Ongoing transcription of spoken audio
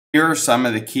Here are some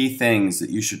of the key things that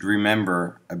you should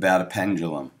remember about a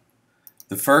pendulum.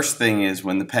 The first thing is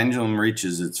when the pendulum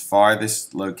reaches its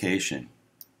farthest location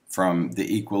from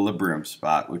the equilibrium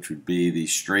spot, which would be the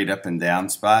straight up and down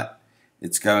spot,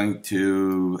 it's going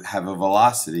to have a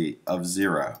velocity of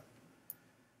 0.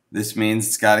 This means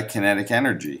it's got a kinetic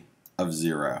energy of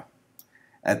 0.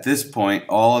 At this point,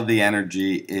 all of the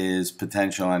energy is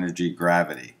potential energy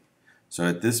gravity. So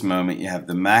at this moment, you have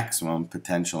the maximum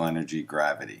potential energy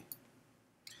gravity.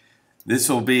 This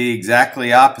will be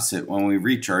exactly opposite when we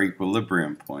reach our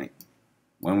equilibrium point.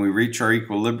 When we reach our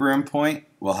equilibrium point,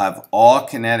 we'll have all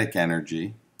kinetic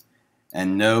energy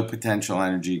and no potential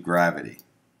energy gravity.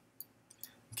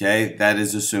 Okay, that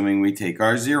is assuming we take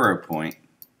our 0 point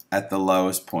at the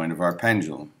lowest point of our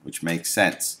pendulum, which makes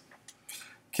sense.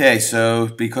 Okay, so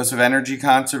because of energy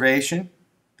conservation,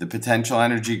 the potential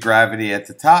energy gravity at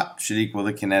the top should equal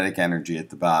the kinetic energy at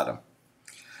the bottom.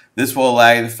 This will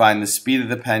allow you to find the speed of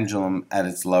the pendulum at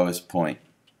its lowest point.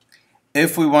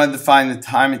 If we wanted to find the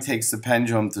time it takes the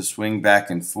pendulum to swing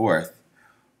back and forth,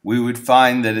 we would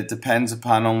find that it depends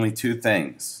upon only two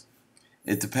things.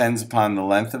 It depends upon the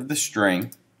length of the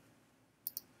string.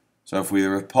 So if we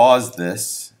were to pause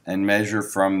this and measure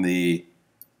from the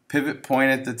pivot point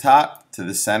at the top to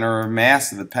the center of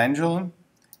mass of the pendulum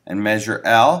and measure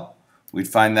L, we'd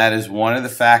find that is one of the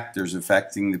factors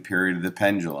affecting the period of the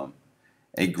pendulum.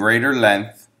 A greater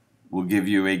length will give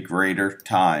you a greater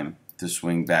time to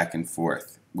swing back and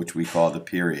forth, which we call the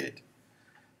period.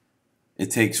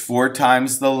 It takes 4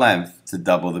 times the length to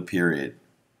double the period.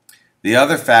 The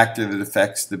other factor that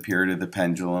affects the period of the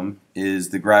pendulum is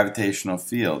the gravitational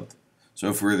field. So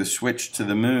if we were to switch to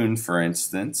the moon, for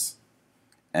instance,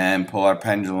 and pull our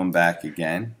pendulum back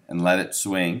again and let it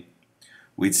swing,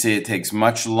 we'd see it takes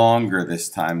much longer this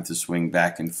time to swing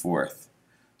back and forth.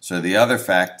 So the other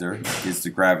factor is the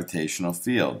gravitational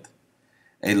field.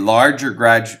 A larger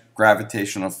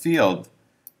gravitational field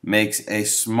makes a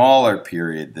smaller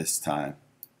period this time.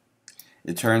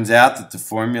 It turns out that the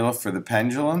formula for the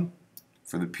pendulum,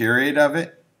 for the period of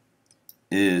it,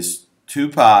 is 2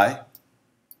 pi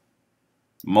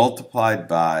multiplied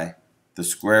by the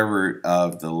square root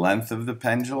of the length of the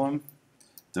pendulum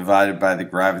divided by the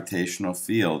gravitational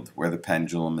field where the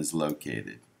pendulum is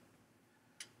located.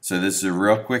 So this is a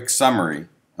real quick summary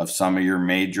of some of your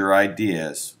major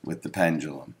ideas with the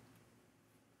pendulum.